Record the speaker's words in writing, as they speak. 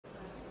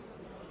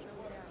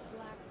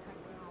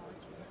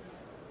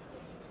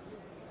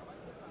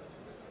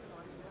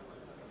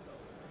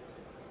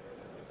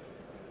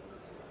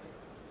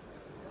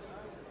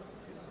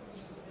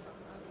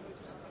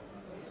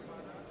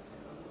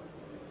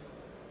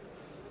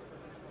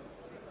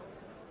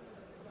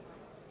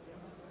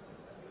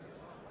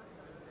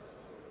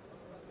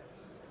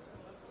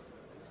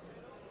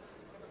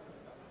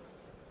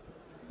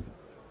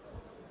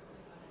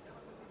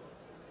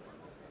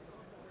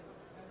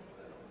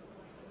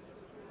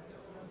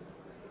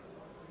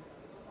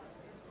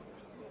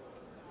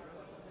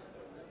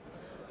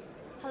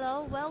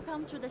Hello,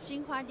 welcome to the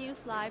Xinhua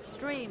News live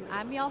stream.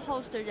 I'm your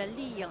host Ren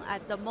Liying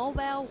at the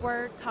Mobile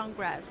World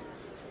Congress.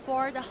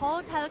 For the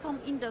whole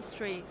telecom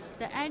industry,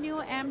 the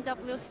annual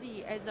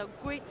MWC is a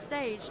great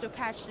stage to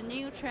catch the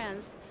new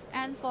trends.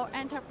 And for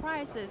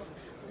enterprises,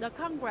 the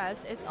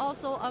Congress is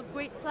also a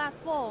great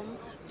platform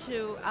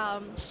to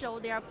show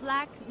their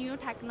black new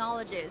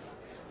technologies.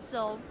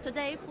 So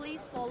today, please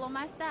follow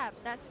my step.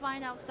 Let's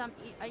find out some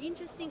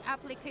interesting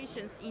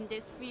applications in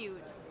this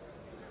field.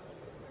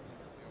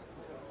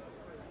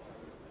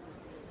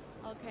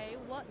 Okay,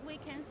 what we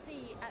can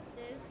see at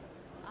this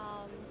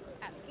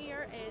app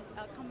here is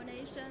a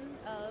combination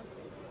of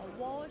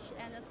a watch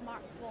and a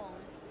smartphone.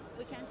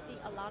 We can see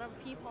a lot of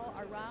people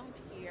around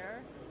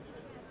here.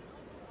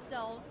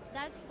 So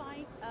let's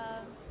find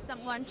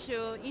someone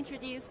to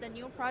introduce the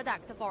new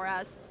product for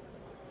us.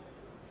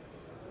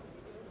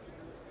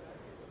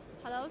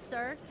 Hello,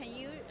 sir. Can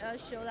you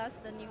show us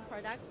the new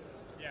product?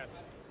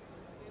 Yes.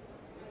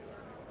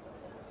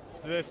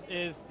 So this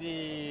is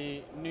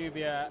the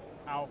Nubia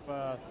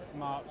Alpha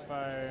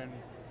smartphone.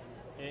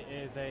 It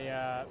is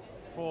a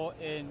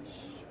 4-inch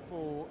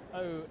full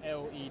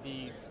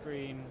OLED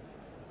screen.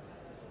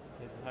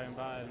 Here's the home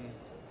button.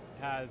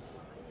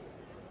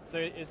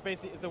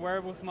 It's a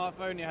wearable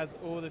smartphone. It has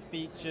all the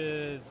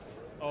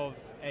features of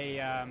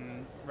a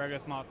regular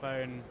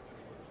smartphone,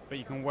 but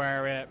you can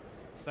wear it.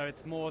 So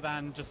it's more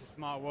than just a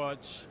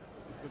smartwatch.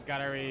 It's got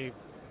gallery,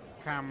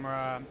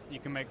 camera. You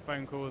can make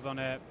phone calls on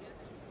it.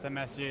 Send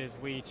messages,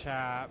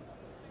 WeChat.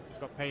 It's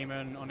got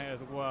payment on it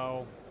as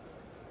well.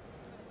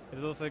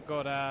 It's also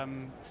got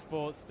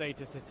sports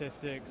data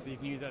statistics. So you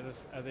can use it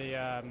as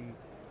a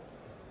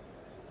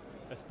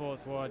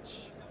sports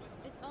watch.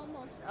 It's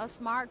almost a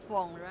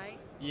smartphone, right?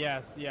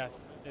 Yes.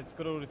 It's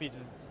got all the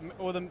features,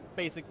 all the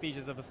basic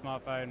features of a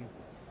smartphone.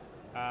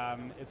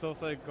 It's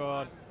also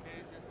got,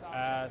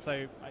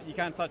 so you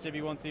can touch it if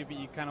you want to, but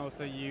you can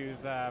also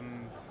use the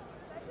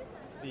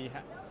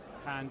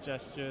hand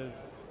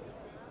gestures.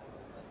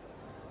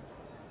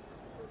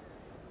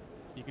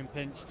 You can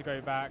pinch to go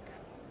back,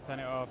 turn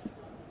it off.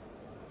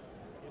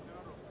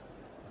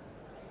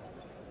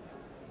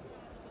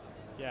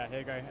 Yeah, here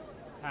you go,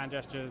 hand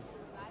gestures.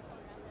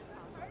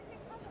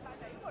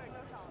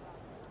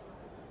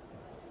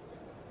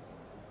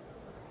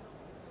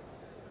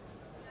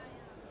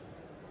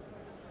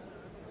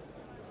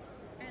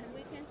 And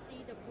we can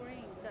see the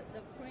screen.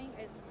 The screen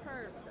is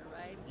curved,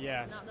 right?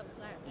 Yes. It's not the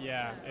flat.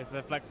 Yeah, it's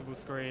a flexible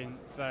screen,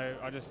 so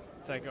I'll just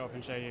take it off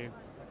and show you.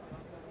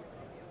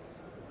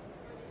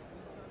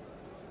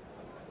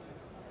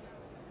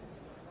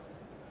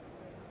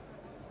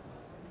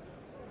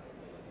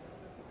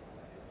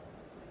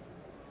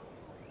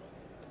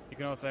 You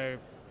can also,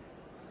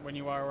 when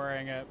you are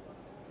wearing it.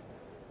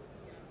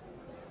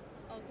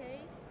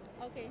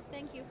 Okay,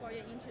 thank you for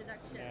your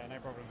introduction. Yeah, no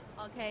problem.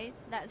 Okay,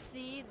 let's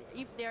see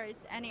if there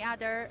is any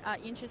other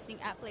interesting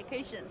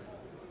applications.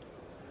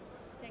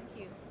 Thank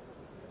you.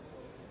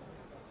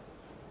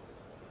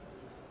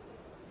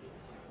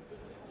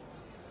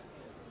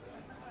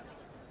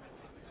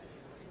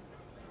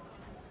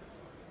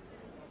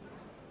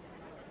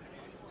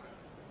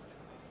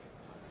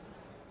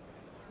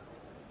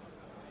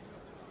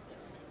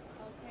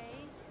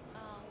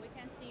 We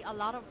can see a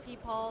lot of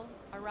people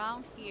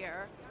around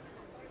here,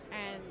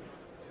 and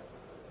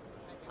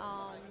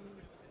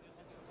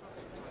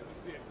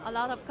a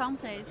lot of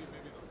companies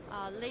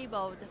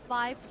labeled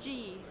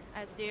 5G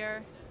as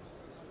their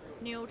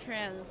new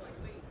trends.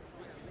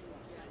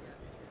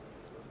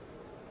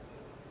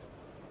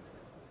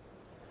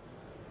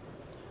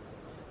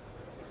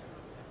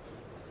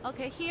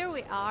 Okay, here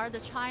we are, the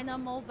China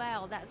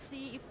Mobile. Let's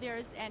see if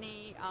there's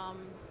any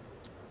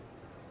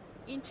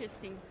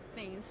interesting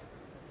things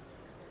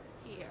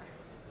here.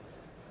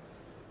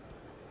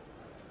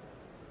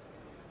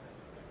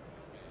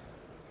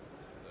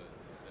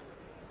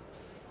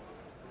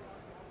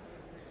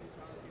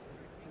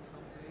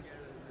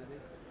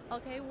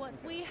 Okay, what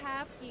we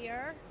have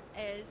here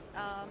is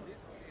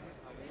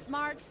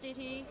smart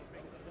city.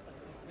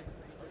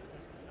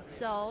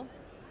 So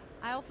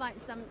I'll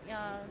find some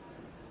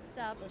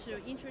stuff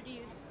to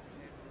introduce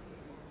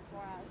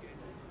for us.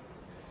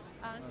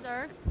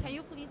 Sir, can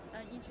you please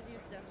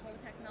introduce the whole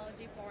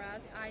technology for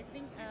us? I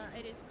think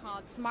it is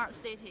called Smart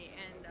City,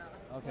 and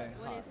okay,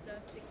 what is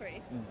the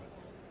secret?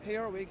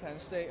 Here we can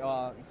say,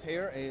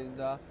 here is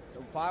the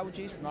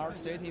 5G Smart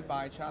City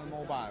by China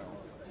Mobile.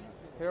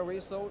 Here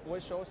we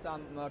show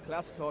some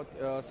classical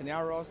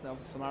scenarios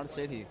of smart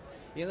city.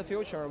 In the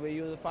future, we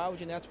use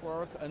 5G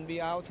network,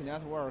 NB-IoT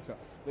network.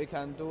 We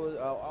can do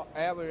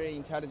every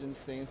intelligent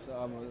things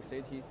the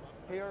city.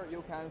 Here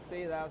you can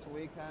see that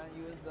we can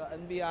use the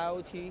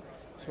NB-IoT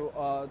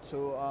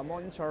to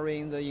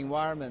monitoring the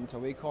environment.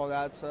 We call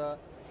that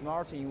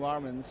smart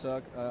environment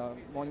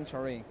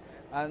monitoring.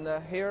 And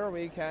here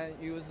we can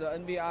use the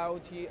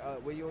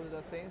NB-IoT. We use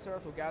the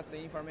sensor to get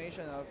the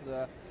information of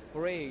the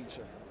bridge.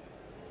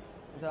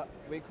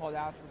 We call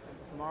that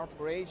smart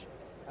bridge.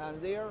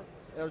 And there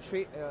are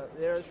three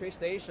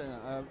stations.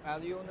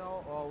 As you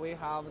know, we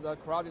have the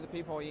crowded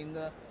people in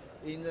the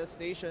in the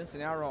station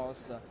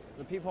scenarios,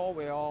 the people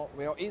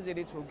will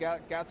easily to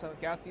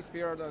get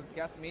disappeared,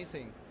 get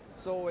missing.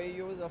 So we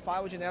use a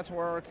 5G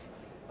network,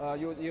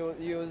 you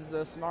use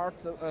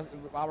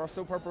our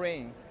super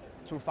brain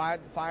to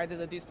find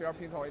the disappeared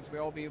people. It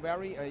will be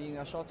very in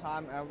a short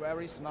time and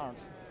very smart.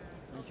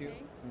 Thank you.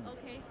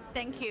 Okay.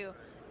 Thank you.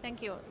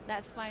 Thank you.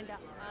 Let's find out.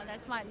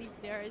 Let's find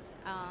if there is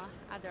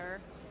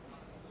other.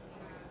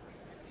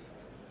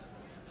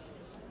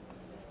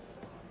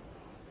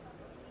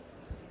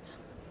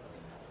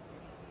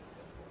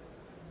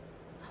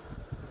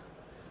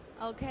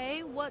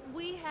 Okay, what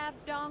we have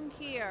done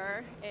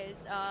here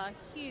is a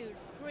huge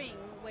screen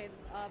with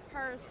a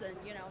person,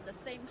 the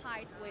same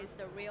height with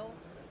the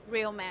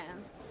real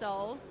man.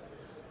 So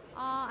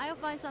I'll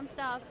find some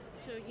stuff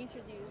to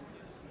introduce.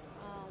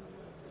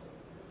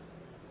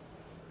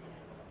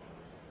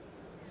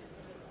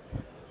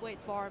 Wait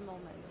for a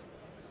moment.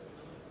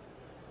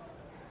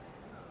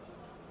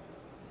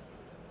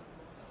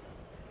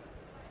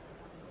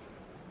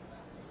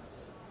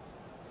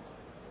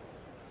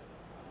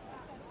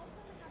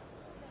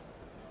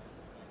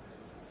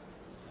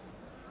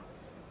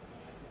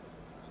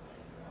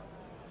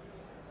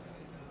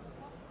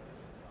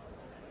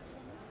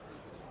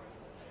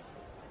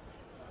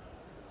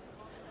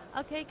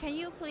 Okay, can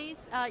you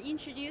please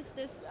introduce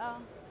this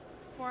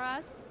for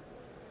us?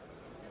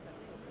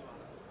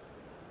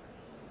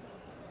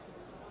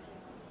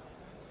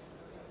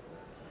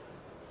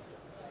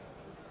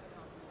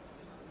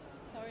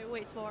 Sorry,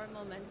 wait for a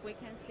moment. We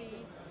can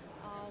see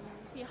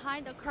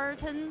behind the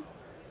curtain.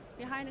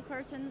 Behind the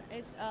curtain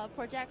is a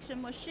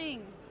projection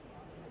machine.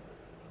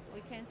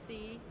 We can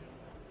see.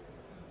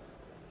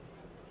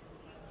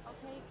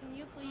 Okay, can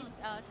you please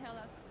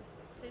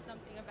say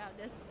something about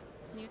this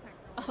new technology?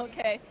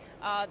 Okay,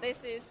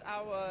 this is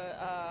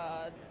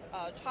our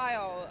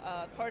trial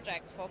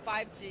project for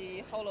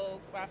 5G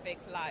holographic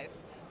live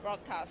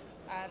broadcast,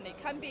 and it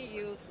can be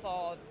used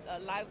for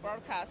live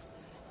broadcast,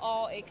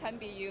 or it can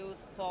be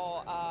used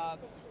for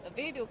the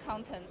video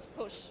content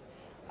push.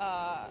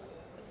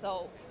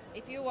 So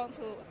if you want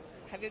to,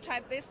 have you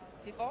tried this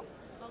before?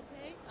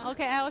 Okay.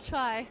 Okay, I'll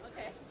try.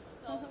 Okay,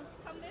 so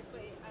come this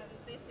way, and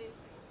this is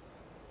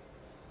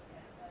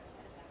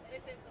the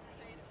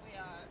place we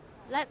are.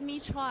 Let me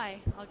try,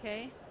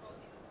 okay?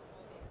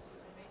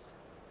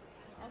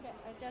 Okay,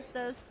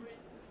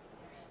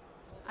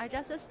 I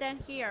just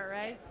stand here,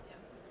 right? Yes.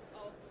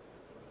 Oh.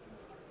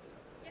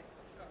 Yeah,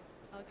 sure.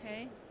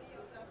 Okay. See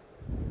yourself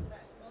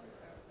that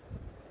monitor.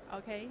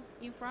 Okay.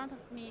 In front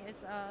of me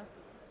is a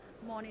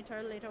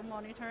little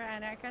monitor,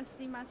 and I can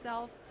see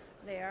myself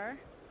there.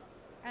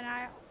 And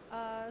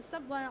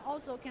someone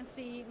also can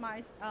see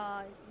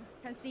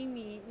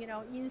me,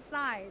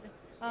 inside.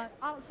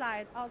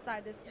 Outside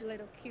this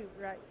little cube,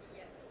 right?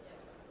 Yes.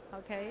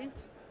 Okay.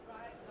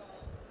 Right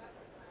or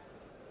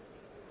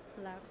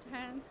Left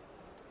hand.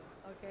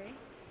 Okay.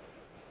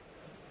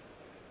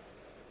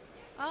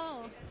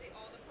 Oh. You can see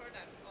all the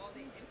products, all the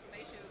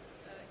information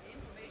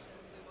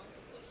we want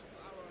to push to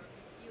our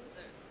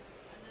users,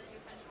 and then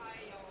you can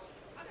try your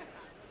other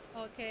hand.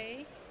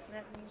 Okay.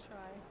 Let me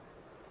try.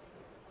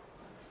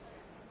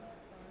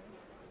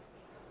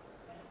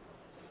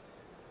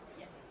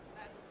 Yes,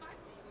 that's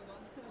 5G. We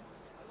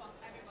want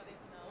everybody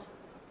to know.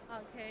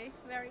 Okay.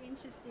 Very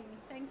interesting.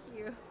 Thank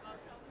you.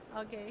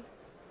 Okay.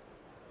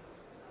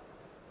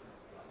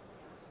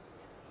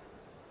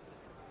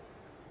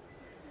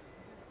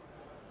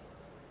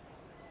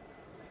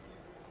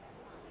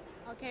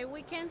 Okay,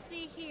 we can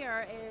see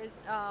here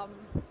is a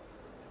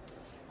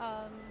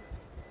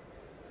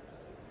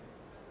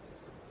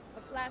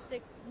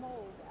plastic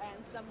mold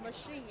and some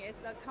machine.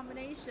 It's a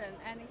combination.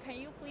 And can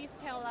you please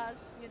tell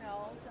us,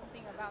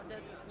 something about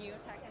this new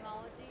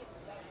technology?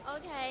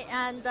 Okay,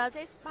 and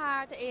this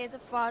part is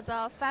for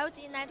the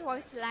 5G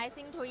network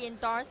slicing to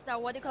endorse the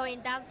vertical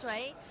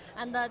industry,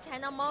 and the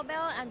China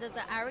Mobile and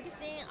the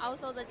Ericsson,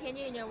 also the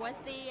Tianjin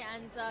University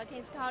and the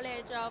King's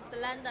College of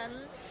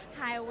London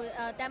have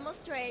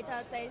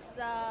demonstrated this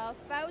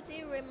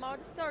 5G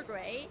remote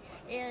surgery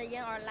in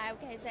our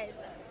live cases.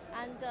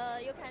 And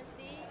you can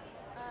see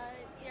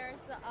there's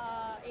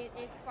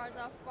it's for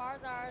the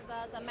further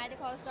the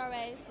medical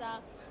service,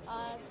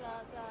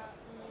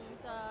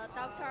 the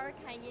doctor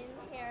can in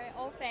here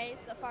office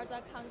for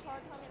the control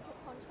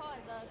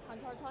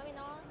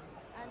terminal,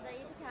 and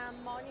it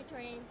can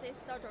monitoring this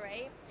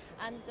surgery.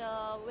 And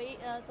the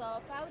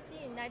 5G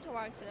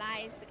network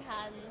slice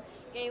can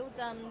give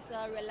them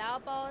the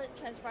reliable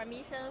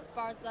transformation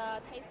for the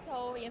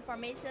textual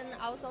information,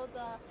 also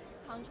the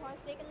control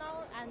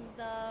signal, and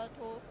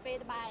to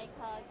feedback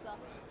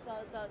the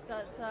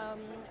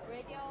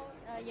radio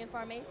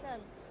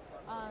information.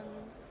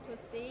 To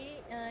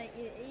see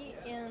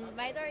in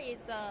whether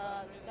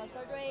the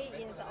surgery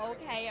is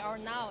okay or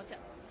not.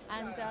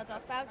 And the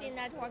 5G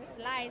network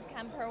slice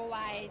can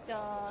provide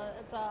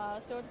the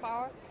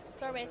suitable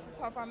service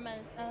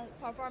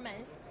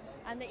performance.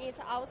 And it's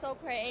also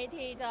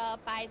created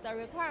by the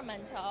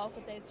requirement of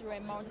this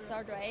remote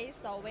surgery,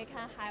 so we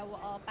can have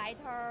a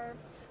better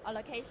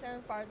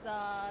allocation for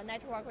the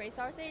network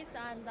resources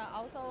and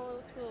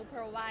also to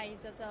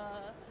provide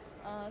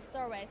the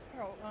service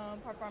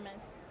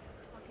performance.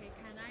 Okay,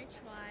 can I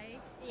try?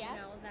 Yes.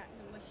 You know that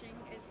the machine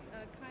is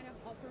a kind of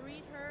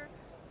operator.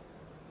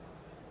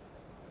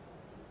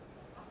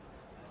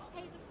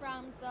 He's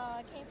from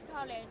the King's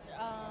College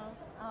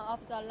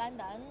of the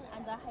London,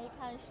 and he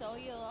can show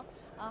you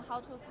how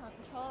to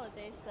control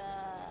this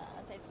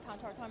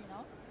control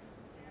terminal.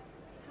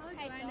 How do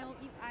I know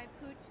if I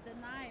put the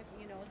knife,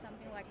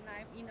 something like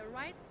knife in the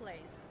right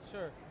place?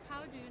 Sure.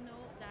 How do you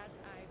know that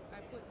I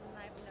put the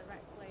knife in the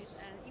right place?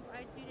 And if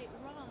I did it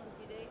wrong,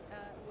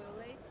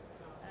 will it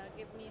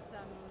give me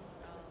some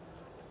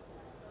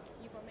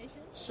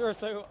information? Sure,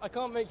 so I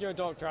can't make you a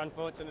doctor,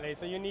 unfortunately,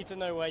 so you need to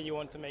know where you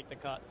want to make the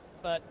cut.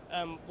 But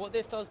what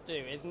this does do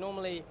is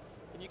normally,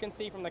 if you can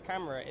see from the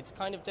camera, it's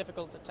kind of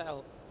difficult to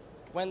tell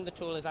when the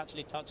tool is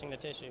actually touching the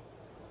tissue.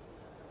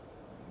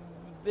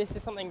 This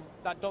is something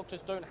that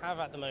doctors don't have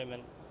at the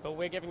moment, but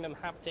we're giving them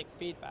haptic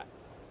feedback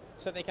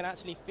so they can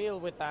actually feel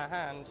with their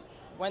hand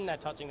when they're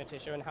touching the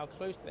tissue and how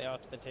close they are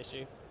to the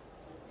tissue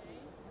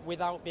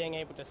without being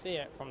able to see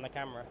it from the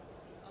camera.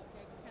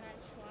 Okay, can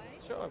I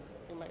try? Sure,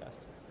 do my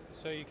best.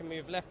 So you can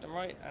move left and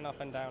right and up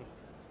and down.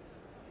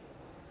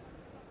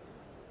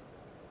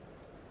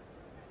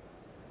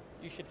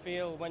 You should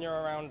feel when you're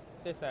around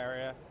this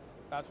area,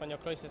 that's when you're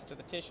closest to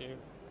the tissue,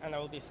 and there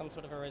will be some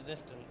sort of a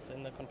resistance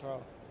in the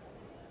control.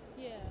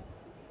 Yes.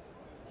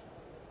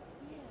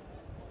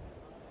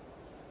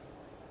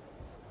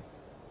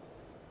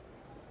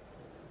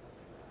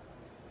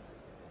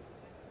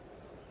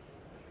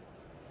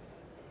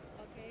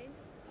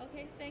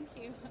 Okay, thank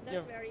you.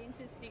 That's very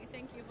interesting.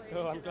 Thank you for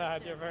your Cool, I'm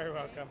glad. You're very okay.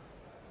 welcome.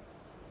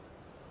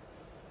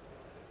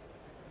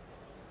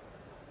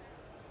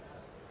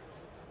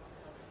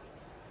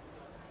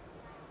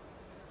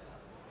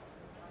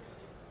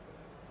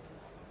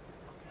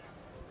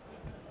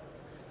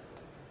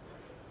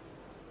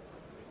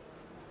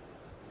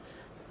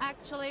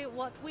 Actually,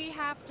 what we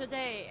have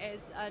today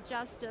is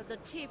just the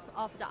tip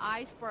of the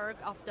iceberg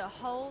of the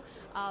whole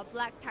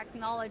black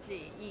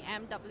technology in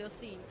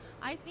MWC.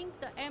 I think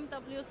the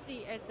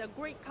MWC is a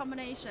great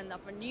combination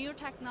of a new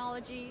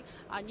technology,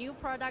 a new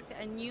product,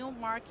 and new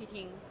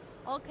marketing.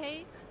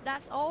 Okay,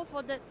 that's all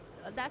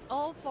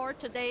for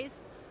today's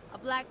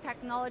black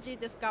technology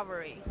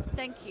discovery.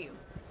 Thank you.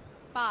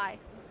 Bye.